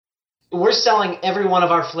We're selling every one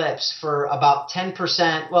of our flips for about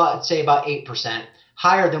 10%, well, I'd say about 8%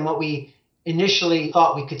 higher than what we initially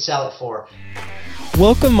thought we could sell it for.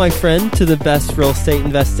 Welcome, my friend, to the best real estate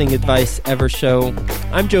investing advice ever show.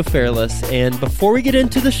 I'm Joe Fairless, and before we get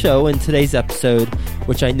into the show in today's episode,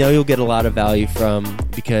 which I know you'll get a lot of value from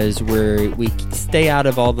because we stay out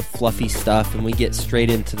of all the fluffy stuff and we get straight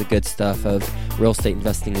into the good stuff of real estate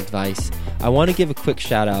investing advice, I want to give a quick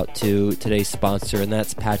shout out to today's sponsor, and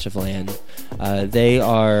that's Patch of Land. They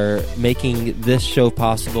are making this show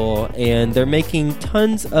possible, and they're making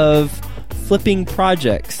tons of flipping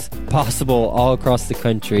projects possible all across the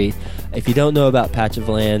country. If you don't know about Patch of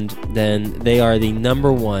Land, then they are the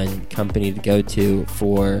number one company to go to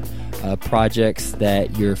for projects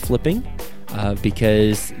that you're flipping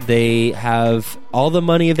because they have all the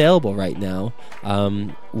money available right now.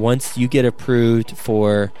 Once you get approved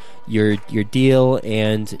for your deal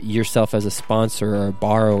and yourself as a sponsor or a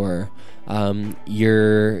borrower,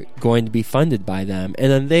 you're going to be funded by them, and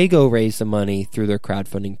then they go raise the money through their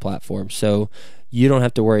crowdfunding platform. So you don't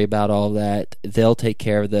have to worry about all that. They'll take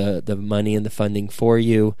care of the money and the funding for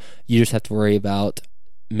you. You just have to worry about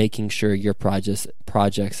making sure your project's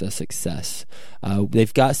a success.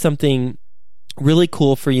 They've got something really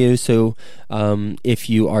cool for you. So if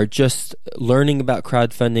you are just learning about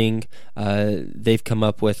crowdfunding, they've come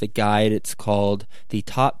up with a guide. It's called the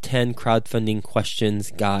Top 10 Crowdfunding Questions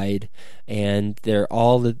Guide. And they're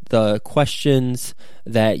all the questions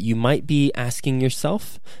that you might be asking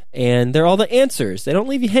yourself. And they're all the answers. They don't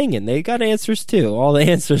leave you hanging. They got answers too. All the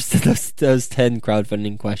answers to those 10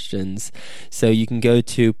 crowdfunding questions. So you can go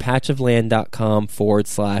to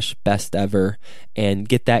patchofland.com/best ever and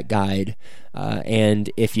get that guide. And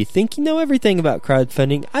if you think you know everything about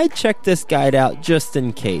crowdfunding, I'd check this guide out just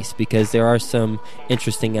in case, because there are some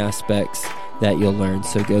interesting aspects that you'll learn.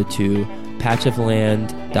 So go to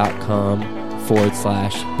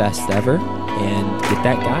patchofland.com/best ever and get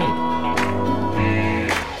that guide.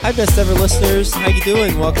 Hi, best ever listeners. How you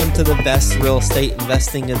doing? Welcome to the best real estate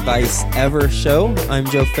investing advice ever show. I'm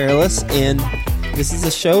Joe Fairless, and this is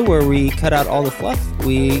a show where we cut out all the fluff.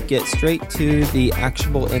 We get straight to the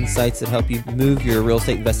actionable insights that help you move your real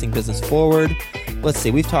estate investing business forward. Let's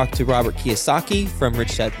see, we've talked to Robert Kiyosaki from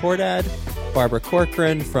Rich Dad Poor Dad, Barbara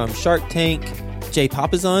Corcoran from Shark Tank, Jay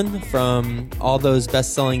Papasan from all those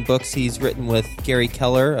best-selling books he's written with Gary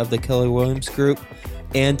Keller of the Keller Williams Group.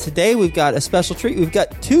 And today we've got a special treat. We've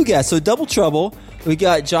got two guests, so double trouble. We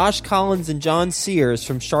got Josh Collins and John Sears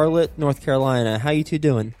from Charlotte, North Carolina. How you two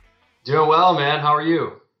doing? Doing well, man. How are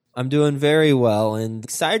you? I'm doing very well and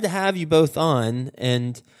excited to have you both on.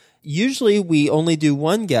 And usually we only do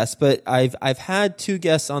one guest, but I've had two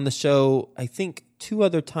guests on the show, I think 2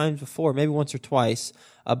 other times before, maybe once or twice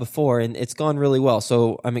before, and it's gone really well.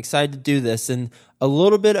 So I'm excited to do this and a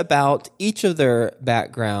little bit about each of their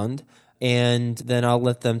background, and then I'll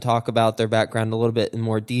let them talk about their background a little bit in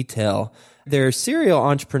more detail. They're serial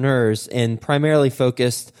entrepreneurs and primarily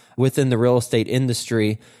focused within the real estate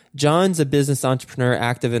industry. John's a business entrepreneur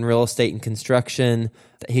active in real estate and construction.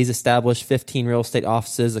 He's established 15 real estate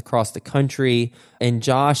offices across the country. And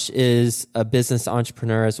Josh is a business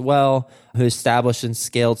entrepreneur as well, who established and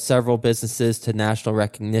scaled several businesses to national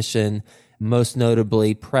recognition, most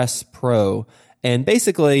notably Press Pro. And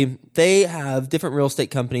basically, they have different real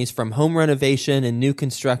estate companies from home renovation and new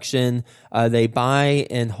construction. They buy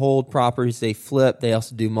and hold properties. They flip. They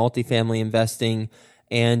also do multifamily investing.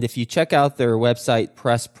 And if you check out their website,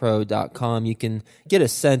 presspro.com, you can get a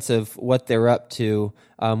sense of what they're up to,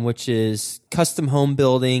 which is custom home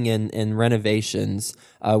building and renovations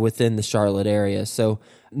within the Charlotte area. So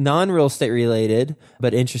non-real estate related,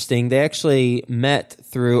 but interesting. They actually met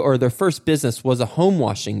through, or their first business was a home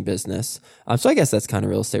washing business. So I guess that's kind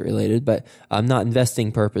of real estate related, but not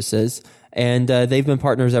investing purposes. And they've been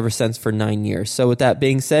partners ever since for 9 years. So with that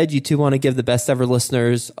being said, you two want to give the best ever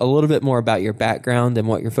listeners a little bit more about your background and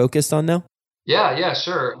what you're focused on now? Yeah,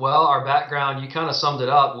 sure. Well, our background, you kind of summed it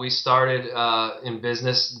up. We started in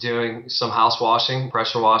business doing some house washing,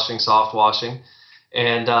 pressure washing, soft washing.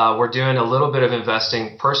 And we're doing a little bit of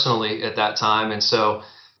investing personally at that time. And so,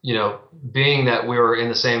 being that we were in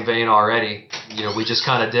the same vein already, we just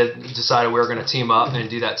kind of decided we were going to team up and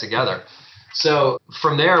do that together. So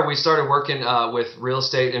from there, we started working with real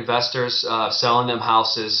estate investors, selling them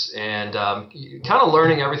houses, and kind of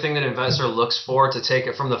learning everything that an investor looks for to take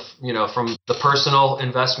it from the personal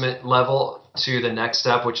investment level to the next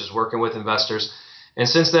step, which is working with investors. And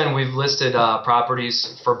since then, we've listed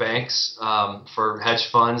properties for banks, for hedge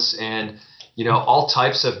funds, and all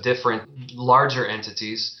types of different larger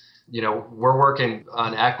entities. We're working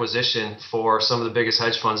on acquisition for some of the biggest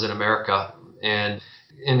hedge funds in America, and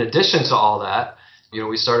In addition to all that,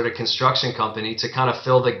 we started a construction company to kind of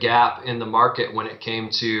fill the gap in the market when it came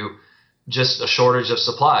to just a shortage of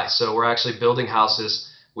supply. So we're actually building houses.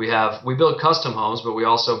 We build custom homes, but we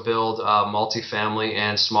also build multifamily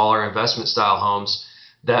and smaller investment style homes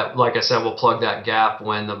that, like I said, will plug that gap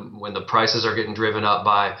when the prices are getting driven up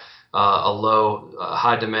by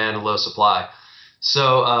high demand and low supply.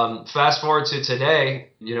 So fast forward to today,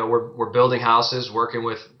 we're building houses, working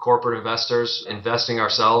with corporate investors, investing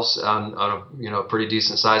ourselves on a pretty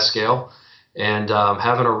decent size scale, and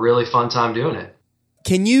having a really fun time doing it.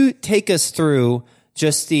 Can you take us through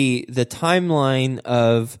just the timeline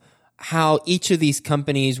of how each of these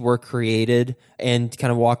companies were created and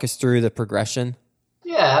kind of walk us through the progression?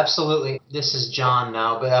 Yeah, absolutely. This is John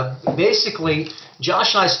now, but basically,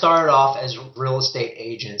 Josh and I started off as real estate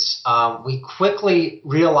agents. We quickly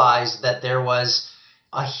realized that there was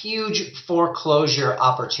a huge foreclosure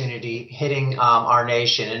opportunity hitting our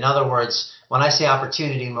nation. In other words, when I say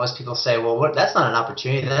opportunity, most people say, well, that's not an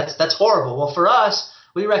opportunity. That's horrible. Well, for us,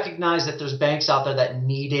 we recognize that there's banks out there that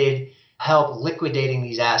needed help liquidating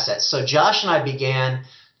these assets. So Josh and I began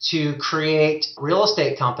to create real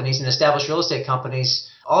estate companies and establish real estate companies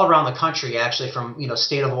all around the country, actually, from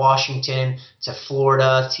state of Washington to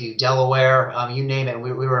Florida to Delaware, you name it.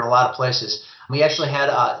 We were in a lot of places. We actually had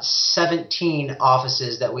 17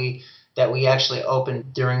 offices that we actually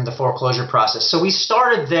opened during the foreclosure process. So we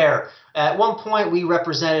started there. At one point, we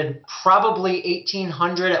represented probably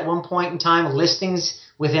 1,800 at one point in time listings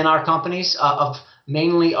within our companies of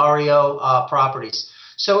mainly REO properties.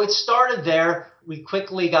 So it started there. We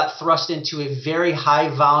quickly got thrust into a very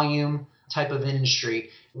high volume type of industry.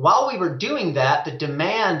 While we were doing that, the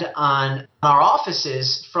demand on our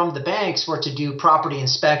offices from the banks were to do property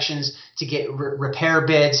inspections, to get repair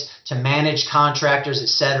bids, to manage contractors,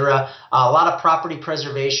 etc. A lot of property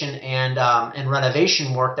preservation and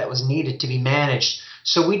renovation work that was needed to be managed.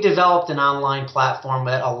 So we developed an online platform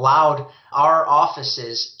that allowed our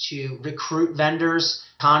offices to recruit vendors,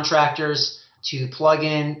 contractors, to plug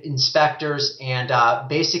in inspectors, and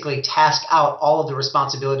basically task out all of the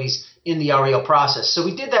responsibilities in the REO process. So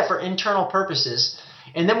we did that for internal purposes.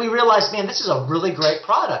 And then we realized, man, this is a really great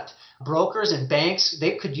product. Brokers and banks,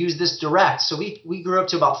 they could use this direct. So we grew up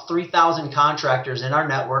to about 3,000 contractors in our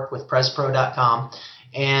network with PresPro.com.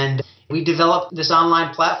 And we developed this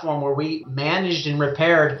online platform where we managed and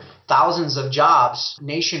repaired thousands of jobs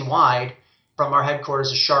nationwide from our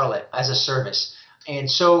headquarters of Charlotte as a service. And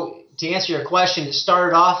so to answer your question, it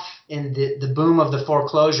started off in the boom of the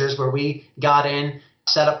foreclosures where we got in,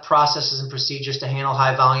 set up processes and procedures to handle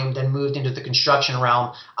high volume, then moved into the construction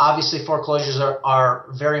realm. Obviously, foreclosures are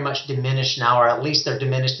very much diminished now, or at least they're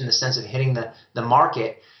diminished in the sense of hitting the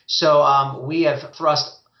market. So we have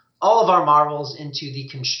thrust all of our marbles into the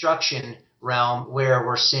construction realm where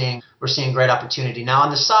we're seeing great opportunity. Now, on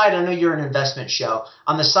the side, I know you're an investment show.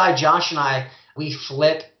 On the side, Josh and I, we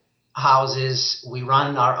flip houses. We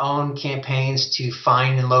run our own campaigns to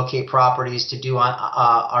find and locate properties to do on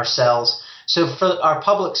ourselves. So for our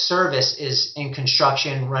public service is in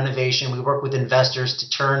construction, renovation. We work with investors to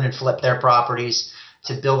turn and flip their properties,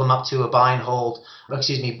 to build them up to a buy and hold,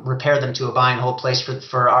 repair them to a buy and hold place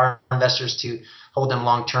for our investors to hold them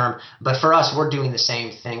long term. But for us, we're doing the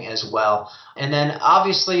same thing as well. And then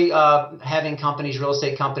obviously having companies, real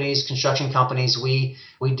estate companies, construction companies, we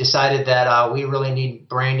decided that we really need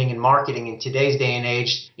branding and marketing in today's day and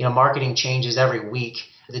age. Marketing changes every week.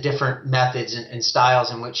 The different methods and styles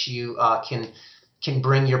in which you can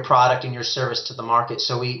bring your product and your service to the market.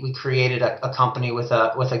 So we created a company with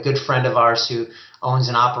a good friend of ours who owns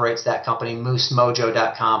and operates that company,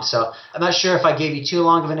 MooseMojo.com. So I'm not sure if I gave you too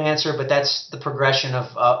long of an answer, but that's the progression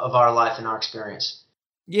of our life and our experience.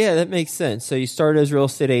 Yeah, that makes sense. So you started as real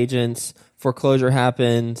estate agents, foreclosure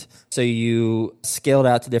happened, so you scaled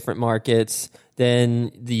out to different markets.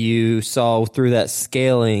 Then you saw through that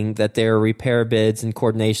scaling that there are repair bids and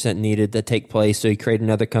coordination that needed to take place. So you created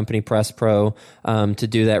another company, PresPro, to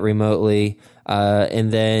do that remotely.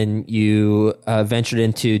 And then you ventured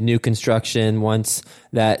into new construction once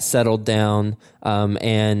that settled down,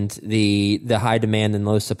 and the high demand and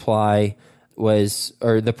low supply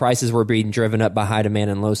the prices were being driven up by high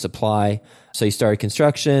demand and low supply. So you started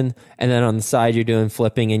construction, and then on the side you're doing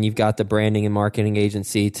flipping, and you've got the branding and marketing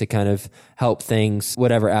agency to kind of help things,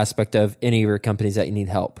 whatever aspect of any of your companies that you need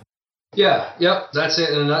help. Yeah, yep, that's it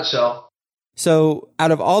in a nutshell. So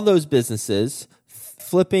out of all those businesses,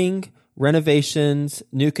 flipping, renovations,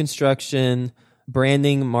 new construction,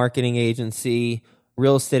 branding, marketing agency,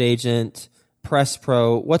 real estate agent,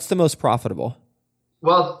 PresPro, what's the most profitable?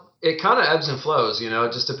 Well, It kind of ebbs and flows,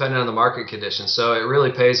 just depending on the market conditions. So it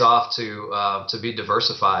really pays off to be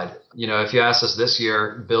diversified. If you ask us this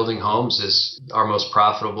year, building homes is our most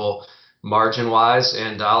profitable margin wise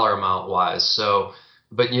and dollar amount wise. So,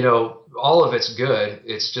 but all of it's good.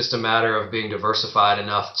 It's just a matter of being diversified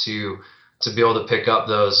enough to be able to pick up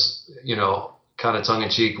those, kind of tongue in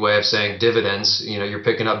cheek way of saying dividends. You're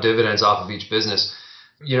picking up dividends off of each business.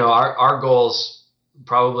 Our goals,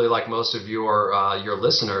 probably like most of your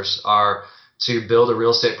listeners, are to build a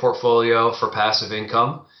real estate portfolio for passive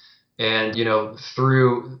income. And,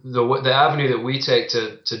 through the avenue that we take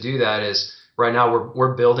to do that is right now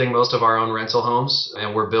we're building most of our own rental homes,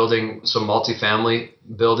 and we're building some multifamily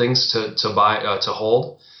buildings to buy, to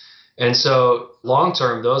hold. And so long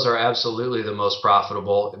term, those are absolutely the most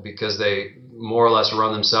profitable because they more or less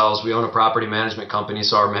run themselves. We own a property management company,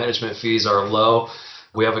 so our management fees are low.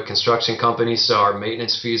 We have a construction company, so our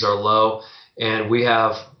maintenance fees are low, and we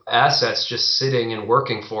have assets just sitting and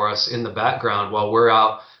working for us in the background while we're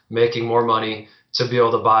out making more money to be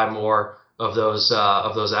able to buy more of those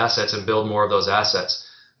assets and build more of those assets.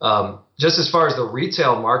 Just as far as the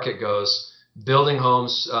retail market goes, building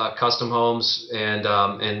homes, custom homes, and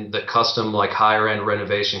the custom like higher end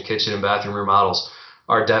renovation, kitchen and bathroom remodels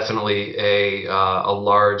are definitely a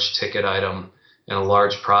large ticket item and a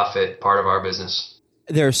large profit part of our business.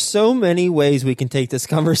 There are so many ways we can take this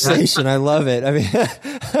conversation. I love it. I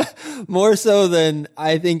mean, more so than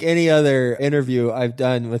I think any other interview I've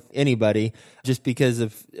done with anybody, just because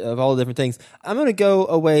of all the different things. I'm going to go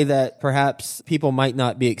a way that perhaps people might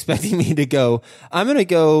not be expecting me to go. I'm going to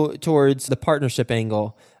go towards the partnership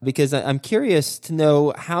angle because I'm curious to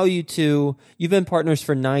know how you've been partners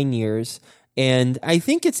for 9 years. And I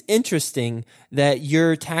think it's interesting that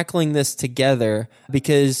you're tackling this together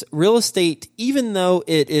because real estate, even though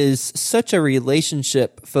it is such a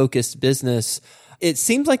relationship-focused business, it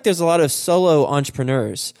seems like there's a lot of solo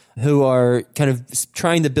entrepreneurs who are kind of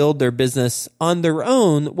trying to build their business on their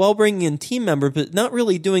own while bringing in team members, but not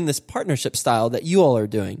really doing this partnership style that you all are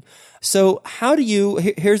doing. So how do you,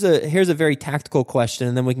 here's a very tactical question,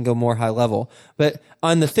 and then we can go more high level. But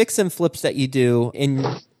on the fix and flips that you do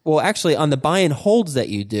on the buy and holds that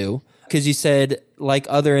you do, because you said, like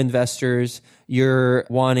other investors, your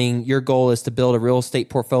goal is to build a real estate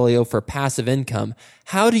portfolio for passive income.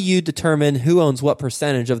 How do you determine who owns what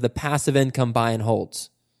percentage of the passive income buy and holds?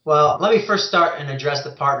 Well, let me first start and address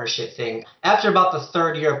the partnership thing. After about the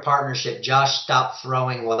third year of partnership, Josh stopped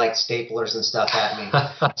throwing like staplers and stuff at me.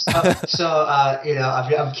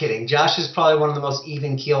 I'm kidding. Josh is probably one of the most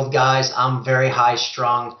even-keeled guys. I'm very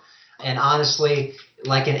high-strung. And honestly,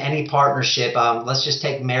 like in any partnership, let's just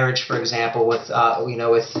take marriage, for example, with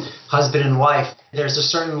husband and wife. There's a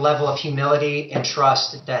certain level of humility and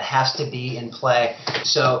trust that has to be in play.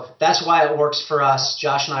 So that's why it works for us.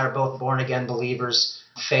 Josh and I are both born-again believers.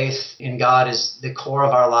 Faith in God is the core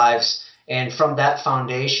of our lives. And from that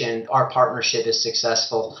foundation, our partnership is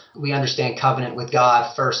successful. We understand covenant with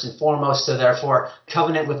God first and foremost. So therefore,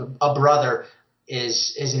 covenant with a brother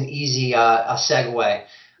is an easy segue.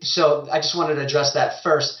 So I just wanted to address that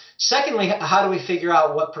first. Secondly, how do we figure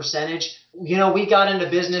out what percentage? We got into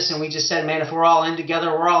business and we just said, man, if we're all in together,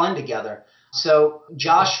 we're all in together. So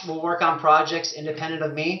Josh will work on projects independent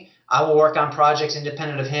of me. I will work on projects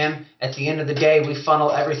independent of him. At the end of the day, we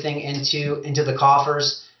funnel everything into the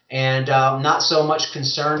coffers and not so much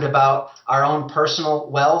concerned about our own personal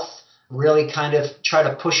wealth. Really kind of try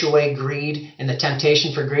to push away greed and the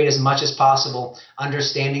temptation for greed as much as possible,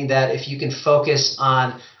 understanding that if you can focus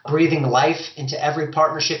on breathing life into every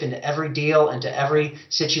partnership, into every deal, into every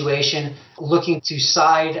situation, looking to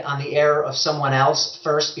side on the error of someone else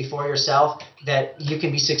first before yourself, that you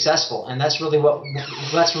can be successful. And that's really what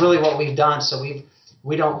we've done. So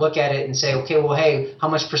we don't look at it and say, okay, well, hey, how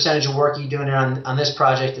much percentage of work are you doing on this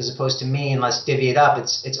project as opposed to me, and let's divvy it up.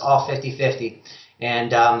 It's all 50-50.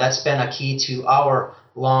 And that's been a key to our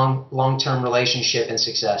long-term relationship and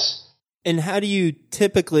success. And how do you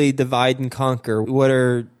typically divide and conquer? What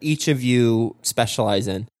are each of you specialize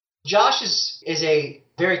in? Josh is a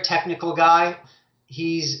very technical guy.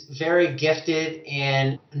 He's very gifted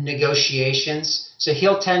in negotiations. So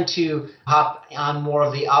he'll tend to hop on more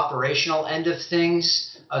of the operational end of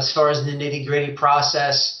things as far as the nitty-gritty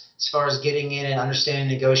process, as far as getting in and understanding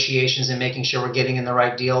negotiations and making sure we're getting in the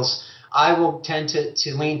right deals. I will tend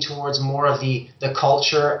to lean towards more of the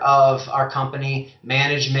culture of our company,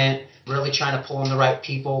 management, really trying to pull in the right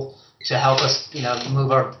people to help us,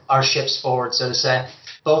 move our ships forward, so to say.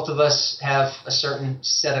 Both of us have a certain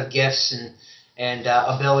set of gifts and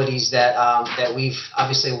abilities that we've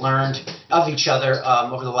obviously learned of each other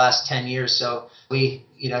over the last 10 years. So we,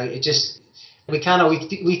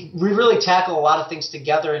 We really tackle a lot of things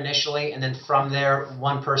together initially, and then from there,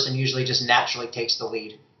 one person usually just naturally takes the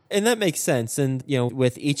lead. And that makes sense. And,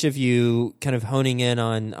 with each of you kind of honing in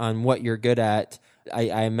on what you're good at,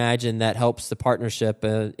 I imagine that helps the partnership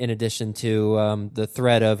in addition to the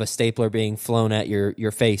threat of a stapler being flown at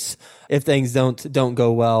your face if things don't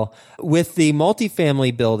go well. With the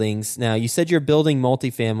multifamily buildings, now you said you're building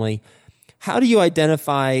multifamily. How do you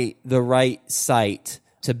identify the right site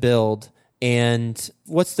to build, and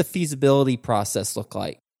what's the feasibility process look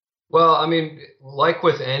like? Well, I mean, like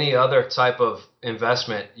with any other type of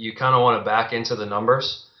investment, you kind of want to back into the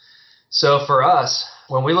numbers. So for us,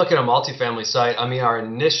 when we look at a multifamily site, I mean, our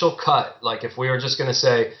initial cut, like if we were just going to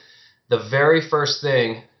say the very first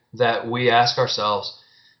thing that we ask ourselves,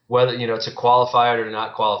 whether, to qualify it or to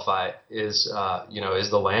not qualify it is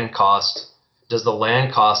the land cost. Does the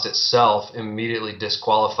land cost itself immediately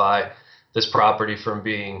disqualify this property from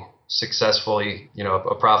being successfully,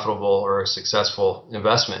 a profitable or a successful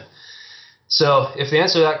investment? So if the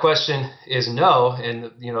answer to that question is no,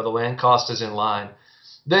 and, the land cost is in line,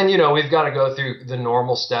 then, we've got to go through the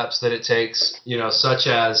normal steps that it takes, such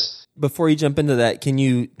as... Before you jump into that, can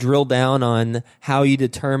you drill down on how you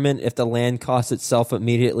determine if the land cost itself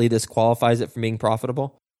immediately disqualifies it from being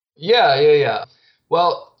profitable? Yeah.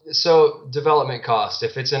 Well, so development cost,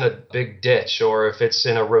 if it's in a big ditch or if it's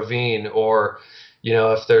in a ravine or,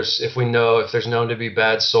 if there's known to be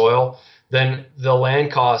bad soil, then the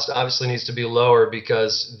land cost obviously needs to be lower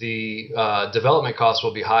because the development cost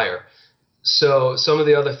will be higher. So some of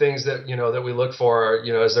the other things that that we look for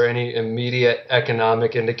are, is there any immediate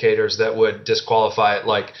economic indicators that would disqualify it?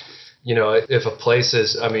 Like, if a place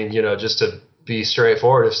is, just to be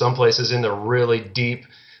straightforward, if some place is in the really deep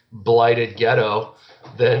blighted ghetto,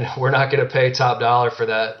 then we're not going to pay top dollar for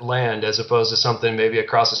that land as opposed to something maybe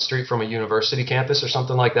across the street from a university campus or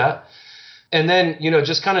something like that. And then,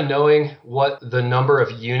 just kind of knowing what the number of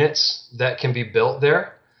units that can be built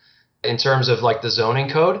there in terms of like the zoning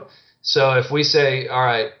code. So if we say, all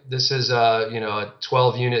right, this is a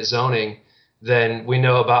 12-unit zoning, then we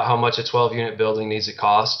know about how much a 12-unit building needs to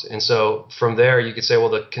cost. And so from there, you could say, well,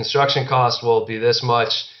 the construction cost will be this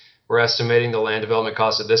much. We're estimating the land development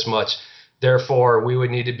cost at this much. Therefore, we would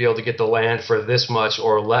need to be able to get the land for this much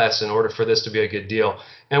or less in order for this to be a good deal.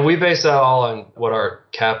 And we base that all on what our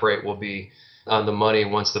cap rate will be on the money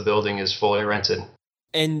once the building is fully rented.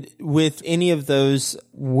 And with any of those,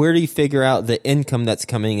 where do you figure out the income that's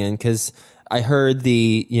coming in? Because I heard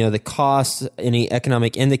the costs, any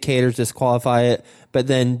economic indicators disqualify it, but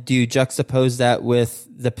then do you juxtapose that with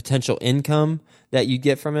the potential income that you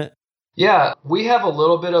get from it? Yeah, we have a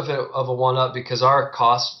little bit of a one-up because our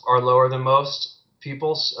costs are lower than most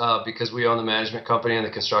people's because we own the management company and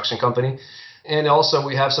the construction company. And also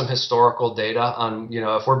we have some historical data on,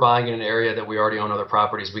 if we're buying in an area that we already own other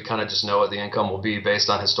properties, we kind of just know what the income will be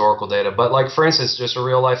based on historical data. But like, for instance, just a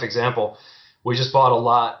real life example, we just bought a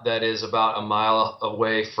lot that is about a mile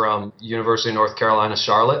away from University of North Carolina,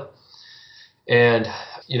 Charlotte. And,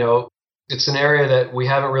 it's an area that we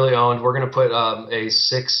haven't really owned. We're going to put a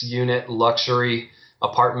 6-unit luxury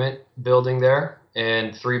apartment building there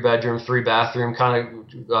and 3-bedroom, 3-bathroom, kind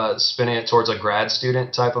of spinning it towards a grad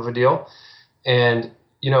student type of a deal. And,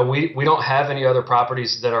 we don't have any other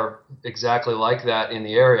properties that are exactly like that in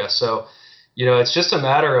the area. So, it's just a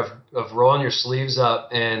matter of rolling your sleeves up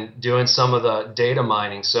and doing some of the data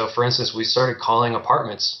mining. So, for instance, we started calling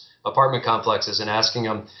apartment complexes and asking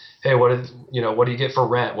them, hey, what do you get for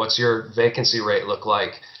rent? What's your vacancy rate look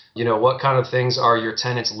like? What kind of things are your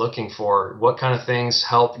tenants looking for? What kind of things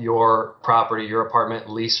help your property, your apartment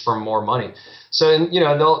lease for more money? So,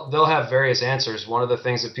 they'll have various answers. One of the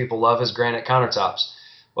things that people love is granite countertops.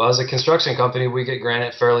 Well, as a construction company, we get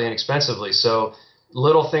granite fairly inexpensively. So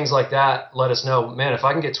little things like that let us know, man, if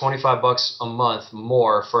I can get $25 a month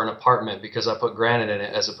more for an apartment because I put granite in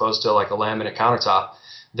it as opposed to like a laminate countertop,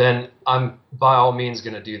 then I'm by all means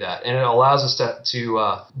going to do that. And it allows us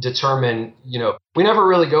to determine, we never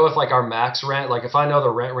really go with like our max rent. Like if I know the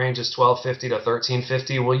rent range is $1,250 to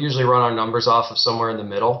 $1,350, we'll usually run our numbers off of somewhere in the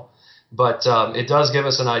middle. But it does give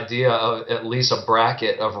us an idea of at least a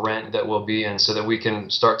bracket of rent that we'll be in so that we can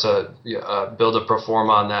start to build a pro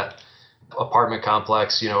forma on that apartment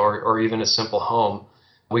complex, or even a simple home.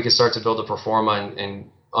 We can start to build a pro forma and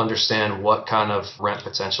understand what kind of rent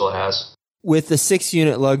potential it has. With the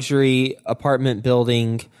 6-unit luxury apartment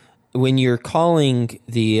building, when you're calling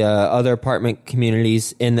the other apartment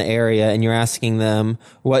communities in the area and you're asking them,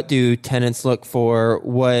 what do tenants look for?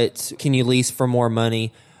 What can you lease for more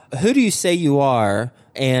money? Who do you say you are?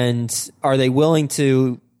 And are they willing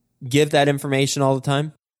to give that information all the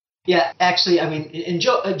time? Yeah, actually, I mean, and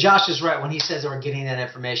Josh is right when he says that we're getting that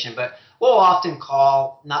information, but we'll often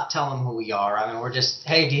call, not tell them who we are. I mean, we're just,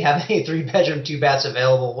 hey, do you have any 3-bedroom, 2-baths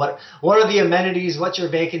available? What are the amenities? What's your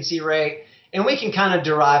vacancy rate? And we can kind of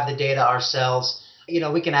derive the data ourselves.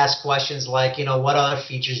 We can ask questions like, what other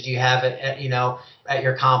features do you have at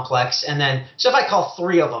your complex? And then, so if I call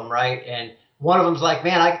 3 of them, right, and one of them's like,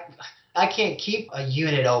 man, I can't keep a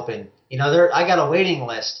unit open. I got a waiting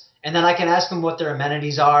list. And then I can ask them what their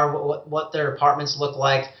amenities are, what their apartments look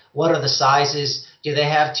like, what are the sizes, do they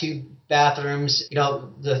have 2 bathrooms?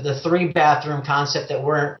 The 3-bathroom concept that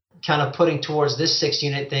we're kind of putting towards this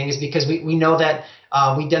 6-unit thing is because we know that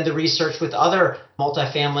we did the research with other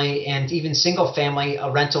multifamily and even single-family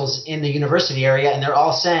rentals in the university area, and they're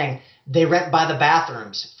all saying they rent by the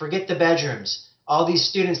bathrooms. Forget the bedrooms. All these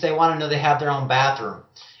students, they want to know they have their own bathroom.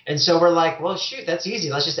 And so we're like, well, shoot, that's easy.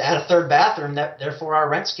 Let's just add a 3rd bathroom. Therefore, our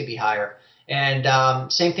rents could be higher.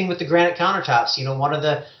 And same thing with the granite countertops. One of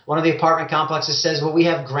the apartment complexes says, well, we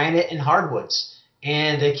have granite and hardwoods,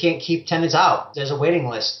 and they can't keep tenants out. There's a waiting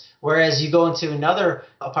list. Whereas you go into another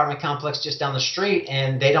apartment complex just down the street,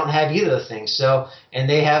 and they don't have either of the things. And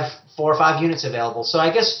they have 4 or 5 units available. So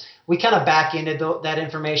I guess we kind of back into that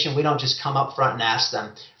information. We don't just come up front and ask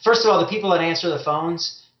them. First of all, the people that answer the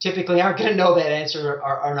phones typically aren't going to know that answer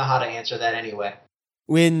or know how to answer that anyway.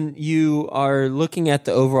 When you are looking at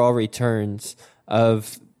the overall returns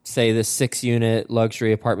of, say, the 6-unit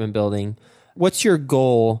luxury apartment building, what's your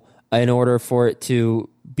goal in order for it to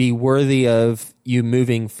be worthy of you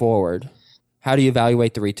moving forward? How do you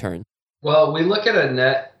evaluate the return? Well, we look at a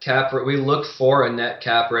net cap rate. We look for a net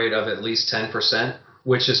cap rate of at least 10%,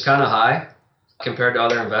 which is kind of high compared to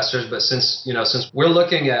other investors. But since we're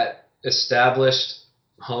looking at established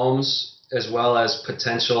homes as well as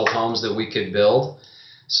potential homes that we could build.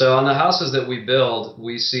 So on the houses that we build,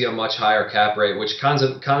 we see a much higher cap rate, which kind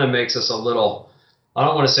of makes us a little, I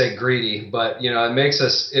don't want to say greedy, but it makes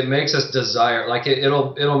us desire, like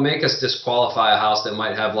it'll make us disqualify a house that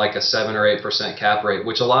might have like a 7 or 8% cap rate,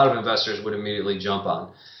 which a lot of investors would immediately jump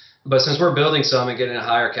on. But since we're building some and getting a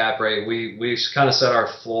higher cap rate, we kind of set our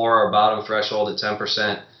floor, our bottom threshold at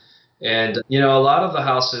 10%. And, a lot of the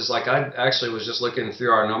houses, like I actually was just looking through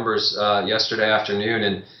our numbers yesterday afternoon,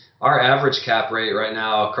 and our average cap rate right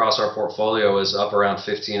now across our portfolio is up around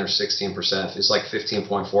 15 or 16%. It's like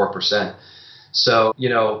 15.4%. So,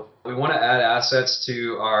 we want to add assets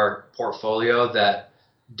to our portfolio that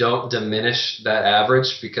don't diminish that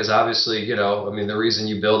average because obviously, the reason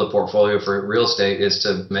you build a portfolio for real estate is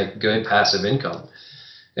to make good passive income.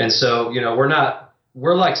 And so,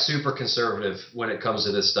 we're like super conservative when it comes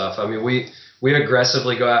to this stuff. I mean, we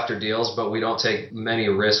aggressively go after deals, but we don't take many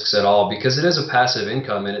risks at all because it is a passive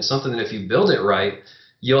income, and it's something that if you build it right,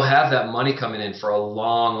 you'll have that money coming in for a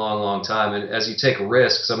long, long, long time. And as you take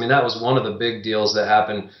risks, that was one of the big deals that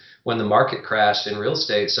happened when the market crashed in real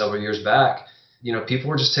estate several years back. People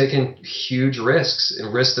were just taking huge risks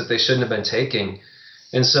and risks that they shouldn't have been taking.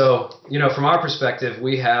 And so, from our perspective,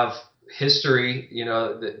 we have history,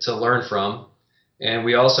 to learn from. And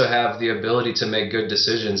we also have the ability to make good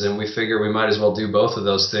decisions, and we figure we might as well do both of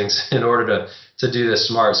those things in order to do this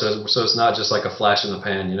smart. So it's not just like a flash in the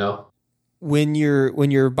pan, When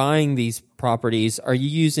you're buying these properties, are you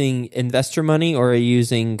using investor money or are you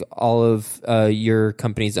using all of your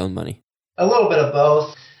company's own money? A little bit of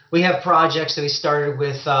both. We have projects that we started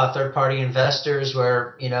with third-party investors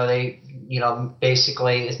where, they,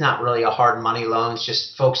 basically it's not really a hard money loan. It's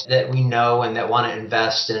just folks that we know and that want to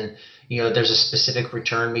invest, and there's a specific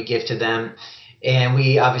return we give to them. And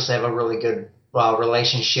we obviously have a really good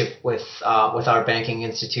relationship with our banking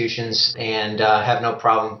institutions and have no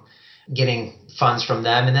problem getting funds from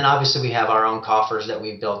them. And then obviously we have our own coffers that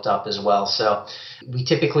we've built up as well. So we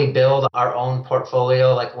typically build our own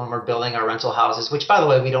portfolio, like when we're building our rental houses, which, by the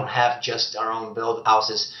way, we don't have just our own build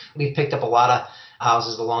houses. We've picked up a lot of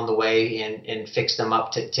houses along the way and fixed them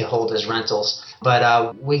up to hold as rentals.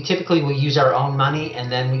 But we typically will use our own money,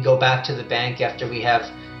 and then we go back to the bank after we have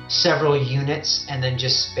several units, and then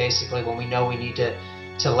just basically when we know we need to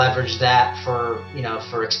leverage that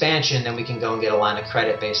for expansion, then we can go and get a line of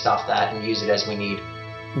credit based off that and use it as we need.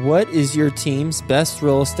 What is your team's best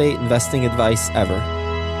real estate investing advice ever?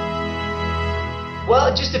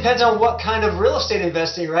 Well, it just depends on what kind of real estate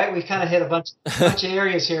investing, right? We've kind of hit a bunch of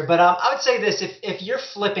areas here. But I would say this, if you're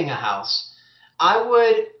flipping a house, I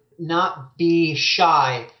would not be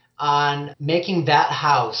shy on making that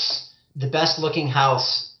house the best looking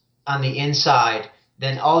house on the inside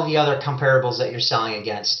than all the other comparables that you're selling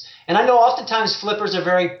against. And I know oftentimes flippers are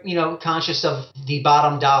very, conscious of the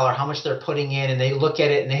bottom dollar, how much they're putting in, and they look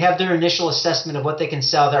at it and they have their initial assessment of what they can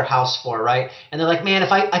sell their house for, right? And they're like, man,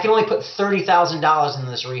 if I can only put $30,000 in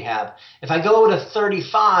this rehab. If I go to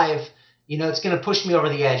 35, it's going to push me over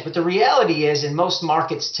the edge. But the reality is, in most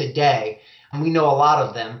markets today, and we know a lot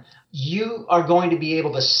of them, you are going to be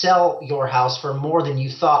able to sell your house for more than you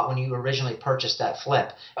thought when you originally purchased that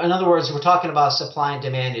flip. In other words, we're talking about a supply and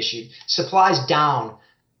demand issue. Supply's down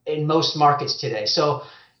in most markets today. So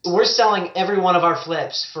we're selling every one of our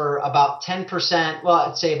flips for about 10%, well,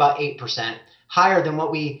 I'd say about 8% higher than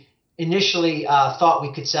what we initially thought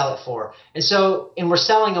we could sell it for. And we're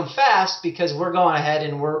selling them fast because we're going ahead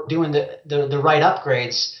and we're doing the right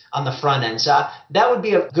upgrades on the front end. So that would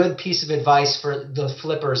be a good piece of advice for the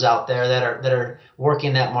flippers out there that are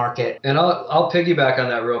working that market. And I'll piggyback on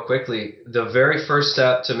that real quickly. The very first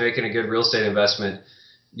step to making a good real estate investment,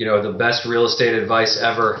 the best real estate advice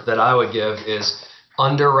ever that I would give is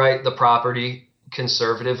underwrite the property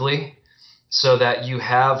conservatively so that you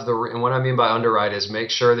have and what I mean by underwrite is make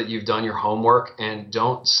sure that you've done your homework and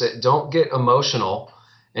don't get emotional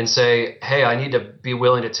and say, hey, I need to be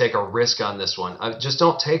willing to take a risk on this one. Just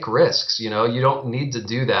don't take risks. You don't need to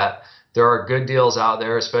do that. There are good deals out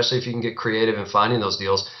there, especially if you can get creative in finding those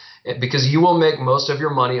deals, because you will make most of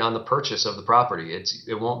your money on the purchase of the property.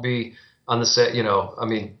 It won't be on the set,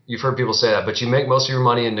 you've heard people say that, but you make most of your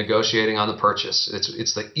money in negotiating on the purchase.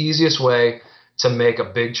 It's the easiest way to make a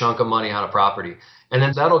big chunk of money on a property. And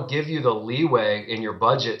then that'll give you the leeway in your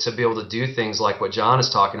budget to be able to do things like what John is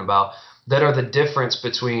talking about that are the difference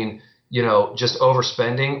between, just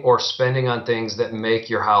overspending or spending on things that make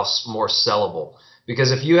your house more sellable.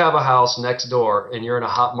 Because if you have a house next door and you're in a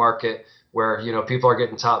hot market where, people are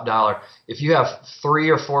getting top dollar, if you have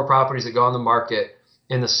 3 or 4 properties that go on the market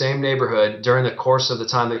in the same neighborhood during the course of the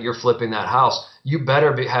time that you're flipping that house, you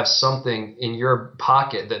better have something in your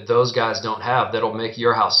pocket that those guys don't have that'll make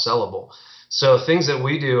your house sellable. So things that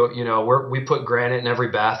we do, we put granite in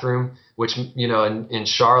every bathroom, which, in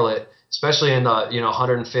Charlotte, especially in the,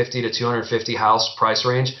 150 to 250 house price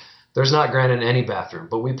range, there's not granite in any bathroom,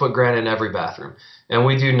 but we put granite in every bathroom. And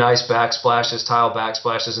we do nice backsplashes, tile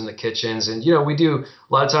backsplashes in the kitchens. And, we do, a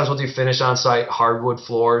lot of times we'll do finish on site hardwood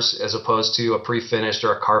floors as opposed to a pre-finished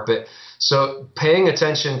or a carpet. So paying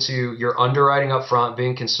attention to your underwriting up front,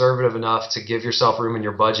 being conservative enough to give yourself room in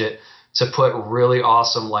your budget to put really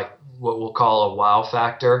awesome, like what we'll call a wow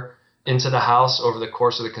factor into the house over the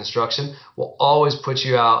course of the construction will always put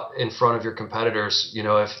you out in front of your competitors,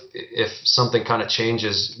 if something kind of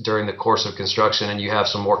changes during the course of construction and you have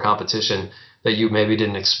some more competition that you maybe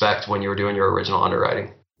didn't expect when you were doing your original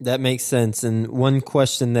underwriting. That makes sense. And one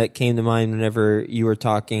question that came to mind whenever you were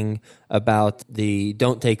talking about the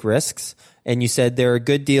don't take risks, and you said there are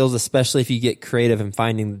good deals, especially if you get creative in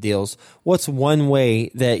finding the deals. What's one way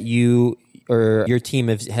that you or your team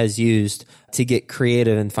has used to get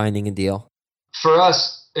creative in finding a deal? For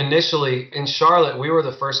us, initially in Charlotte, we were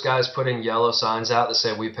the first guys putting yellow signs out that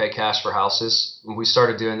say we pay cash for houses. We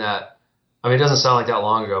started doing that. I mean, it doesn't sound like that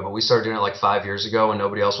long ago, but we started doing it like 5 years ago when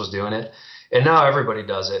nobody else was doing it. And now everybody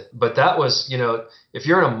does it. But that was, if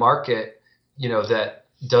you're in a market, that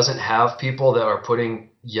doesn't have people that are putting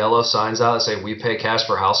yellow signs out that say we pay cash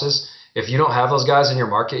for houses, if you don't have those guys in your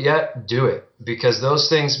market yet, do it, because those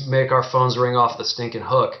things make our phones ring off the stinking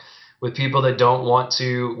hook with people that don't want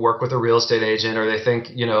to work with a real estate agent, or they think,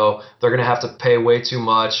 they're going to have to pay way too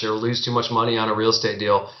much or lose too much money on a real estate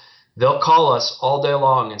deal. They'll call us all day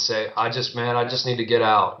long and say, I just need to get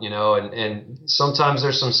out, and sometimes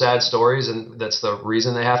there's some sad stories and that's the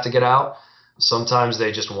reason they have to get out. Sometimes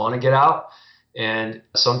they just want to get out. And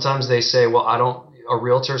sometimes they say, a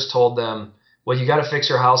realtor's told them, well, you got to fix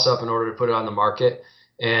your house up in order to put it on the market.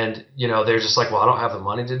 And, they're just like, well, I don't have the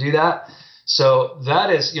money to do that. So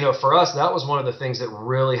that is, for us, that was one of the things that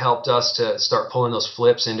really helped us to start pulling those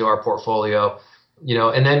flips into our portfolio.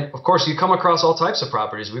 And then, of course, you come across all types of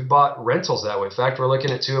properties. We've bought rentals that way. In fact, we're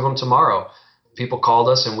looking at 2 of them tomorrow. People called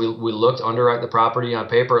us and we looked, underwrite the property on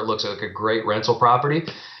paper. It looks like a great rental property.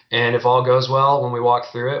 And if all goes well, when we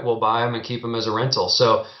walk through it, we'll buy them and keep them as a rental.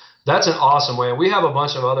 So that's an awesome way. And we have a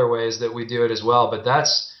bunch of other ways that we do it as well. But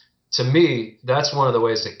to me, that's one of the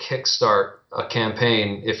ways to kickstart a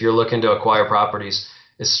campaign if you're looking to acquire properties,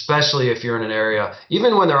 especially if you're in an area,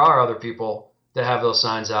 even when there are other people that have those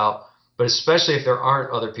signs out. But especially if there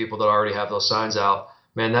aren't other people that already have those signs out,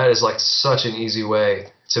 man, that is like such an easy way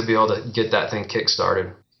to be able to get that thing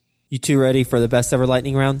kick-started. You two ready for the best ever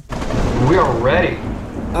lightning round? We are ready.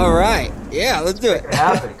 All right. Yeah, let's do it. Make it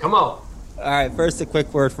happen. Come on. All right. First, a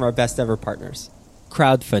quick word from our best ever partners.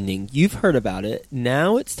 Crowdfunding. You've heard about it.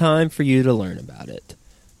 Now it's time for you to learn about it.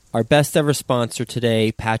 Our best ever sponsor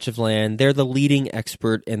today, Patch of Land. They're the leading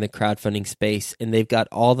expert in the crowdfunding space, and they've got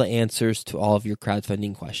all the answers to all of your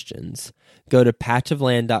crowdfunding questions. Go to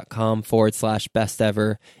patchofland.com/best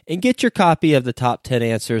ever and get your copy of the top 10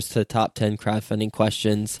 answers to the top 10 crowdfunding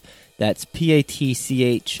questions. That's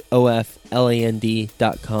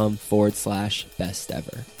patchofland.com/best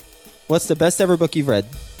ever. What's the best ever book you've read?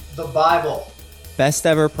 The Bible. Best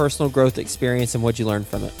ever personal growth experience, and what'd you learn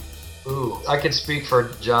from it? Ooh, I could speak for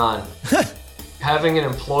John. Having an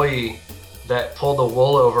employee that pulled the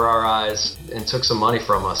wool over our eyes and took some money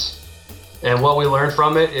from us. And what we learned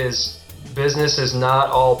from it is business is not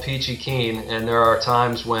all peachy keen, and there are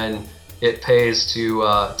times when it pays to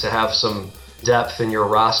have some depth in your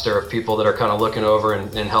roster of people that are kind of looking over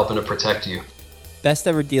and helping to protect you. Best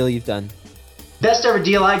ever deal you've done? Best ever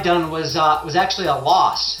deal I'd done was actually a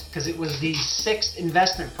loss, because it was the 6th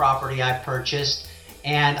investment property I purchased,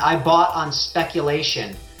 and I bought on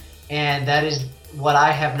speculation, and that is what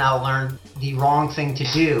I have now learned the wrong thing to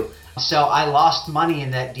do. So I lost money in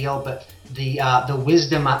that deal, but the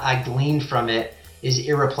wisdom I gleaned from it is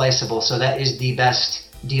irreplaceable. So that is the best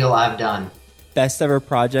deal I've done. Best ever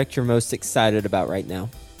project you're most excited about right now?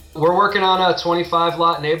 We're working on a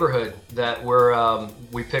 25-lot neighborhood that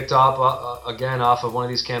we picked up again off of one of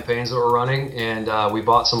these campaigns that we're running, and we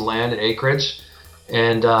bought some land and acreage,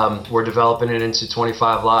 and we're developing it into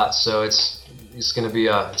 25 lots. So it's going to be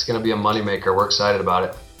a moneymaker. We're excited about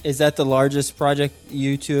it. Is that the largest project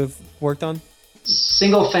you two have worked on?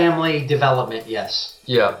 Single family development, yes.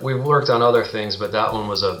 Yeah, we've worked on other things, but that one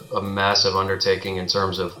was a massive undertaking in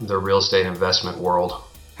terms of the real estate investment world.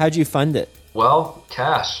 How'd you fund it? Well,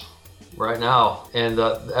 cash right now. And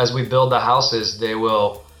as we build the houses,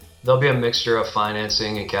 there'll be a mixture of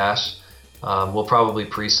financing and cash. We'll probably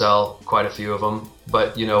pre-sell quite a few of them,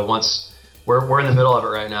 but once we're in the middle of it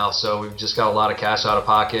right now, so we've just got a lot of cash out of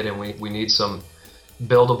pocket, and we need some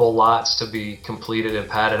buildable lots to be completed and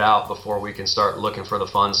padded out before we can start looking for the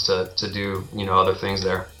funds to do other things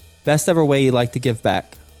there. Best ever way you like to give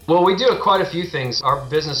back? Well, we do quite a few things. Our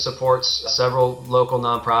business supports several local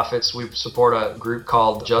nonprofits. We support a group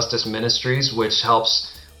called Justice Ministries, which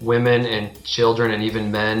helps women and children and even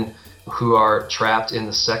men who are trapped in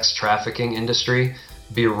the sex trafficking industry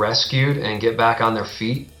be rescued and get back on their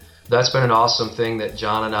feet. That's been an awesome thing that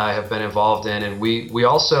John and I have been involved in. And we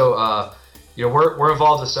also, we're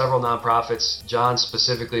involved with several nonprofits. John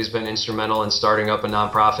specifically has been instrumental in starting up a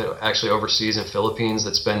nonprofit actually overseas in Philippines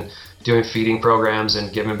that's been doing feeding programs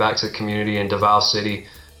and giving back to the community in Davao City,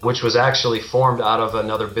 which was actually formed out of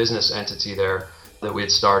another business entity there that we had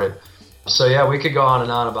started. So yeah, we could go on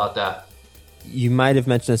and on about that. You might have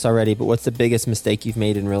mentioned this already, but what's the biggest mistake you've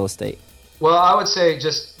made in real estate? Well, I would say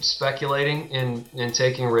just speculating and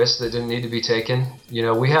taking risks that didn't need to be taken.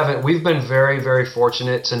 We've been very, very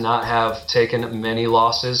fortunate to not have taken many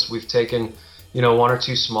losses. We've taken, one or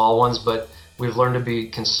two small ones, but we've learned to be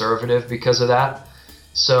conservative because of that.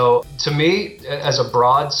 So to me, as a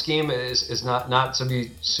broad scheme, is not to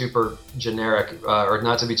be super generic or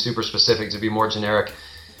not to be super specific, to be more generic.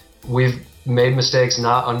 We've made mistakes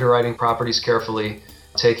not underwriting properties carefully,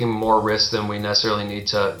 taking more risks than we necessarily need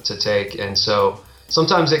to take. And so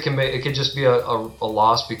sometimes it could just be a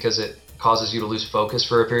loss because it causes you to lose focus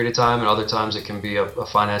for a period of time, and other times it can be a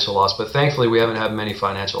financial loss. But thankfully, we haven't had many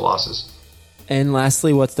financial losses. And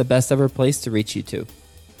lastly, what's the best ever place to reach you to?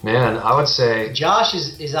 Man, I would say Josh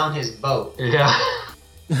is on his boat. Yeah.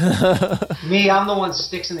 Me, I'm the one that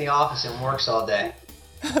sticks in the office and works all day.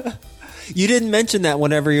 You didn't mention that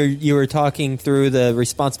whenever you were talking through the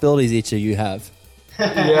responsibilities each of you have.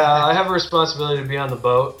 Yeah, I have a responsibility to be on the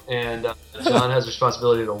boat, and John has a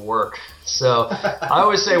responsibility to work. So I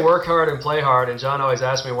always say work hard and play hard, and John always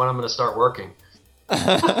asks me when I'm going to start working.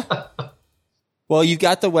 Well, you've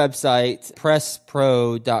got the website,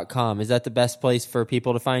 presspro.com. Is that the best place for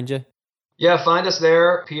people to find you? Yeah, find us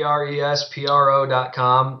there,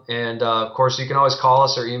 prespro.com. And, of course, you can always call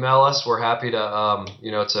us or email us. We're happy to,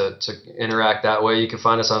 to interact that way. You can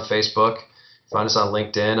find us on Facebook, find us on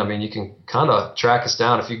LinkedIn. I mean, you can kind of track us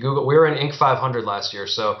down. If you Google, we were in Inc. 500 last year.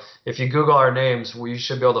 So if you Google our names, you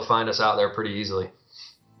should be able to find us out there pretty easily.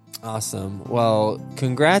 Awesome. Well,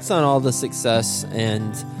 congrats on all the success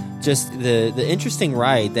and just the interesting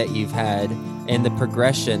ride that you've had and the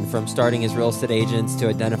progression from starting as real estate agents to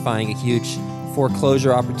identifying a huge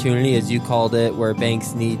foreclosure opportunity, as you called it, where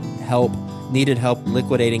banks needed help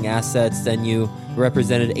liquidating assets. Then you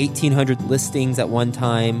represented 1,800 listings at one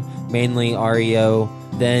time, mainly REO.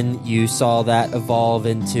 Then you saw that evolve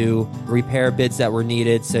into repair bids that were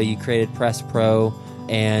needed, so you created Press Pro.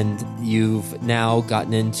 and you've now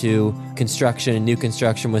gotten into construction and new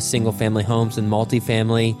construction with single family homes and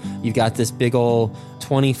multifamily. You've got this big old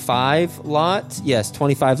 25 lot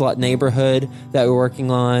neighborhood that we're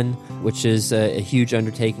working on, which is a huge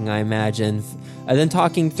undertaking, I imagine. And then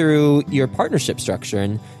talking through your partnership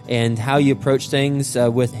structure and how you approach things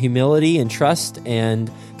with humility and trust,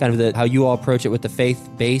 and kind of how you all approach it with the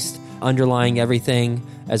faith-based underlying everything,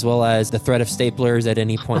 as well as the threat of staplers at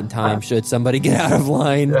any point in time should somebody get out of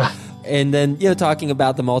line. Yeah. And then, talking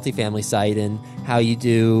about the multifamily site and how you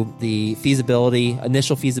do the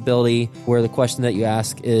initial feasibility, where the question that you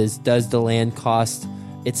ask is, does the land cost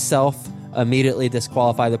itself immediately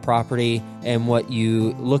disqualify the property? And what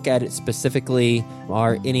you look at it specifically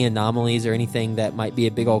are any anomalies or anything that might be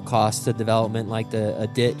a big old cost to development, like a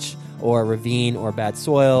ditch or a ravine or bad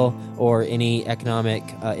soil, or any economic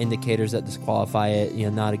indicators that disqualify it,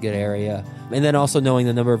 not a good area. And then also knowing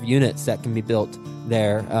the number of units that can be built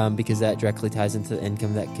there, because that directly ties into the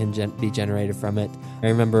income that can be generated from it. I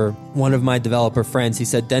remember one of my developer friends, he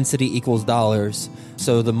said density equals dollars.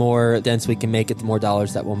 So the more dense we can make it, the more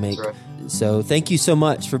dollars that we'll make. That's right. So thank you so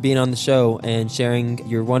much for being on the show and sharing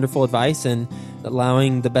your wonderful advice and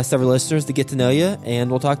allowing the best ever listeners to get to know you. And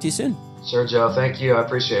we'll talk to you soon. Sure, Joe. Thank you. I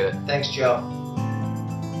appreciate it. Thanks, Joe.